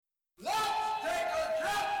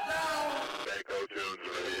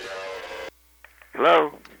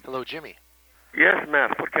Hello? Hello, Jimmy. Yes,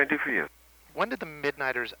 Matt. What can I do for you? When did the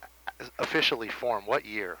Midnighters officially form? What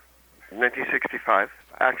year? 1965.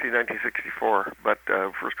 Actually, 1964, but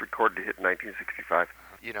first recorded hit in 1965.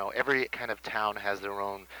 You know, every kind of town has their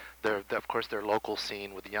own, of course, their local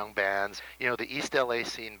scene with young bands. You know, the East LA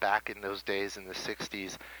scene back in those days in the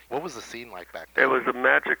 60s. What was the scene like back then? It was a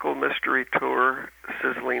magical mystery tour,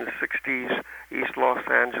 sizzling 60s, East Los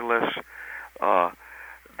Angeles,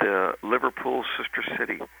 the Liverpool sister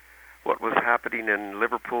city. What was happening in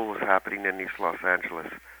Liverpool was happening in East Los Angeles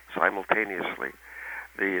simultaneously.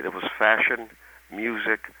 There was fashion,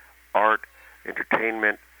 music, art,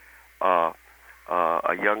 entertainment, a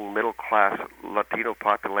young middle-class Latino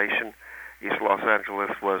population. East Los Angeles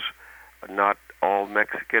was not all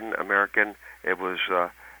Mexican-American. It was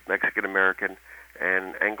Mexican-American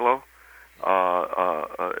and Anglo.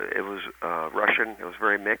 It was Russian. It was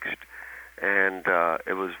very mixed. And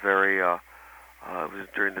it was very, it was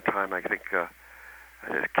during the time, I think,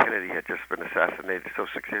 Kennedy had just been assassinated. So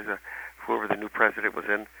 6 years, whoever the new president was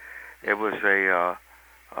in, it was a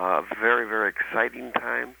very, very exciting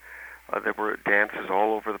time. There were dances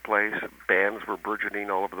all over the place. Bands were burgeoning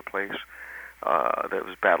all over the place. There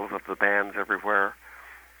was battles of the bands everywhere,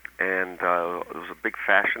 and there was a big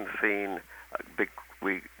fashion scene.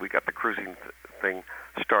 We got the cruising thing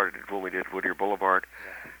started when we did Whittier Boulevard,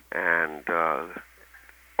 and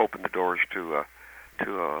opened the doors to a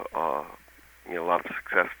lot of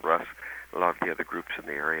success for us. A lot of the other groups in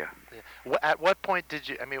the area. Yeah. At what point did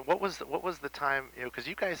you? I mean, what was the time? You know, because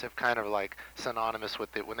you guys have kind of like synonymous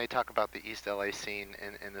with it when they talk about the East LA scene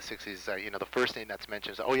in the '60s. You know, the first thing that's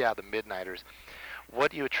mentioned is, oh yeah, the Midnighters.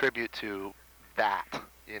 What do you attribute to that?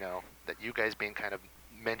 You know, that you guys being kind of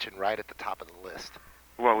mentioned right at the top of the list.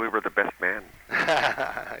 Well, we were the best band.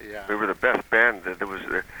 Yeah. We were the best band. That was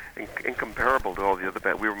incomparable to all the other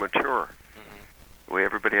bands. We were mature. Mm-hmm.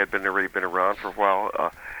 Everybody had already been around for a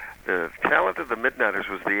while. The talent of the Midnighters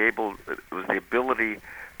was the ability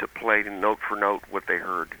to play note for note what they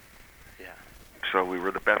heard. Yeah. So we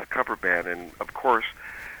were the best cover band, and of course,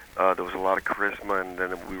 there was a lot of charisma, and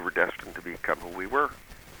then we were destined to become who we were.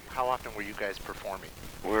 How often were you guys performing?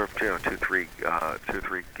 We were, two, three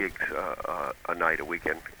gigs a night, a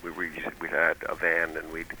weekend. We had a van,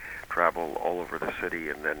 and we'd travel all over the city,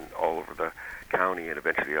 and then all over the county, and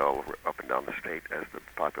eventually all over, up and down the state as the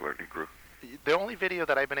popularity grew. The only video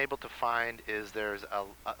that I've been able to find is there's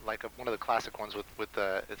one of the classic ones with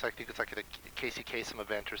I think it's like a Casey Kasem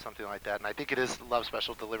event or something like that, and I think it is Love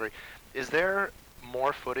Special Delivery. Is there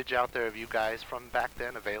more footage out there of you guys from back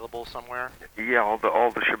then available somewhere? Yeah, all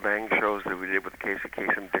the shebang shows that we did with Casey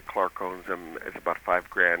Kasem, Dick Clark owns them. It's about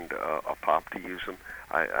 $5,000 a pop to use them.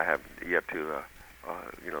 I have yet to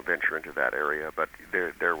venture into that area, but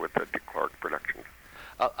they're with the Dick Clark Productions.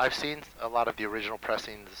 I've seen a lot of the original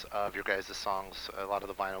pressings of your guys' songs. A lot of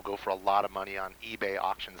the vinyl go for a lot of money on eBay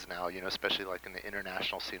auctions now. You know, especially like in the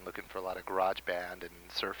international scene, looking for a lot of garage band and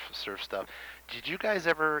surf stuff. Did you guys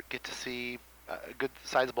ever get to see a good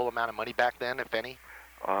sizable amount of money back then, if any?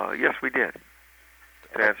 Yes, we did.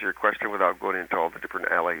 To answer your question without going into all the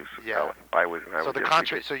different alleys, byways, and highways. So the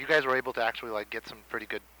contract. So you guys were able to actually like get some pretty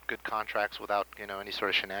good contracts without any sort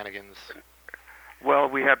of shenanigans. Well,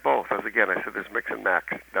 we had both. As again, I said, there's mix and match.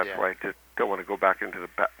 That's why I just don't want to go back into the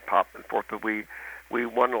pop and forth. But we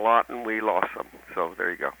won a lot and we lost some. So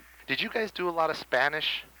there you go. Did you guys do a lot of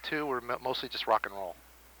Spanish too, or mostly just rock and roll?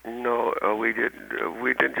 No, we didn't.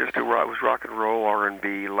 We didn't just do rock. It was rock and roll,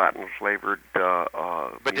 R&B, Latin flavored.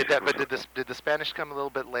 But did the Spanish come a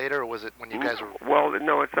little bit later, or was it when you guys were? Well,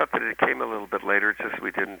 no, it's not that it came a little bit later. It's just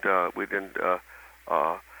we didn't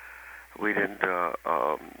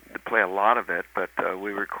play a lot of it, but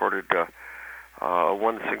we recorded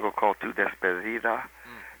one single called Tu Despedida,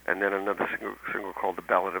 and then another single called The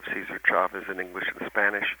Ballad of Cesar Chavez in English and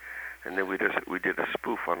Spanish, and then we did a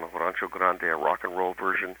spoof on Rancho Grande, a rock and roll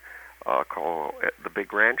version called The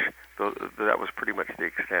Big Ranch. That was pretty much the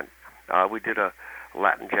extent. We did a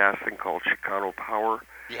Latin jazz thing called Chicano Power.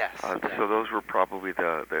 Yes. So those were probably we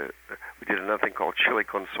did another thing called Chile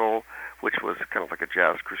con Sol, which was kind of like a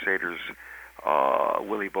Jazz Crusaders,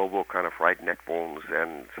 Willie Bobo kind of fried neck bones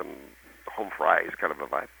and some home fries kind of a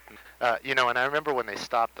vibe. And I remember when they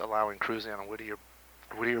stopped allowing cruising on Whittier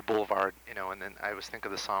Boulevard, and then I was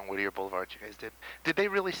thinking of the song Whittier Boulevard you guys did. Did they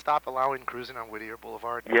really stop allowing cruising on Whittier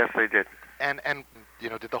Boulevard? Yes, they did. And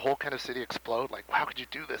did the whole kind of city explode? Like, how could you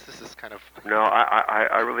do this? This is kind of... No,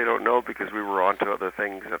 I really don't know because we were on to other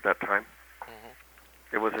things at that time.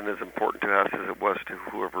 It wasn't as important to us as it was to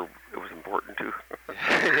whoever it was important to.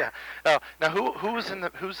 Yeah. Oh, now who's in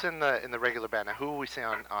the regular band? Now who will we see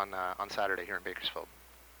on Saturday here in Bakersfield?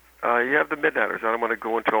 You have the Midnighters. I don't want to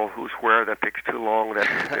go into all who's where. That takes too long.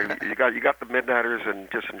 You got the Midnighters, and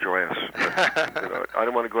just enjoy us. I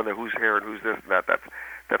don't want to go into who's here and who's this and that.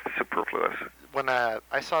 That's superfluous. When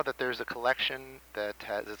I saw that there's a collection that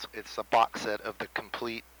has it's a box set of the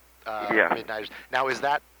complete Midnighters. Now, is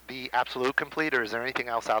that the absolute complete, or is there anything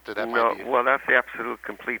else out there that might be? Well, that's the absolute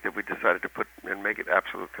complete that we decided to put and make it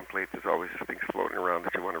absolute complete. There's always things floating around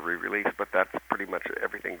that you want to re-release, but that's pretty much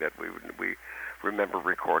everything that we remember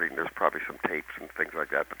recording. There's probably some tapes and things like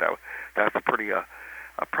that, but that's probably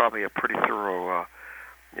a pretty thorough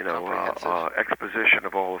exposition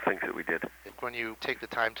of all the things that we did. When you take the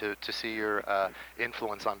time to see your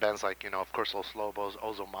influence on bands like, of course, Los Lobos,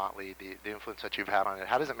 Ozomatli, the influence that you've had on it,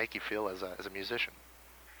 how does it make you feel as a musician?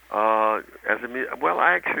 Well,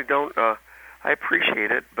 I actually don't. I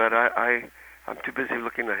appreciate it, but I'm too busy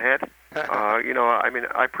looking ahead.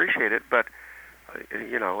 I appreciate it, but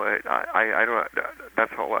I don't.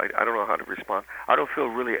 That's all. I don't know how to respond. I don't feel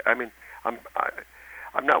really. I'm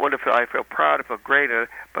not one to feel. I feel proud. I feel great.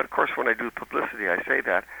 But of course, when I do publicity, I say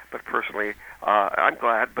that. But personally, I'm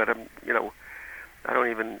glad. But I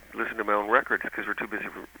don't even listen to my own records because we're too busy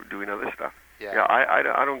doing other stuff. Yeah.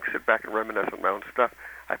 I don't sit back and reminisce on my own stuff.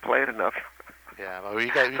 I play it enough. Yeah, well,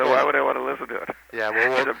 so why would I want to listen to it? Yeah,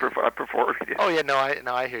 well, I prefer it. Oh yeah, no,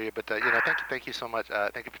 I hear you, but thank you so much.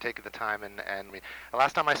 Thank you for taking the time. And the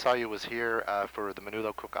last time I saw you was here for the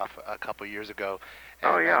Menudo Cook-Off a couple years ago.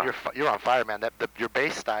 And, oh yeah, you're on fire, man. Your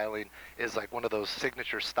bass styling is like one of those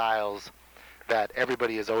signature styles that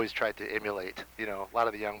everybody has always tried to emulate. A lot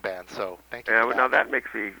of the young bands. So thank you. Yeah, well, now that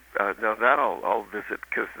makes me. Now that I'll visit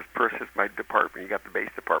because this is my department. You got the bass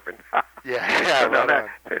department. Yeah.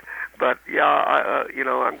 So but yeah,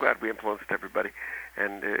 I'm glad we influenced everybody,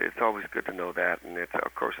 and it's always good to know that. And it's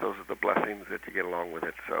of course those are the blessings that you get along with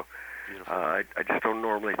it. So I just don't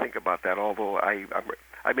normally think about that. Although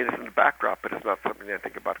it's in the backdrop, but it's not something I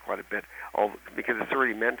think about quite a bit. Because it's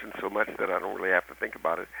already mentioned so much that I don't really have to think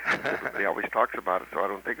about it. Everybody always talks about it, so I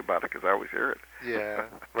don't think about it because I always hear it. Yeah,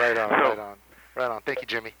 right on. Thank you,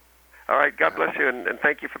 Jimmy. All right, God bless you, and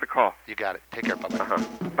thank you for the call. You got it. Take care, bye-bye.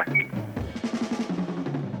 Bye.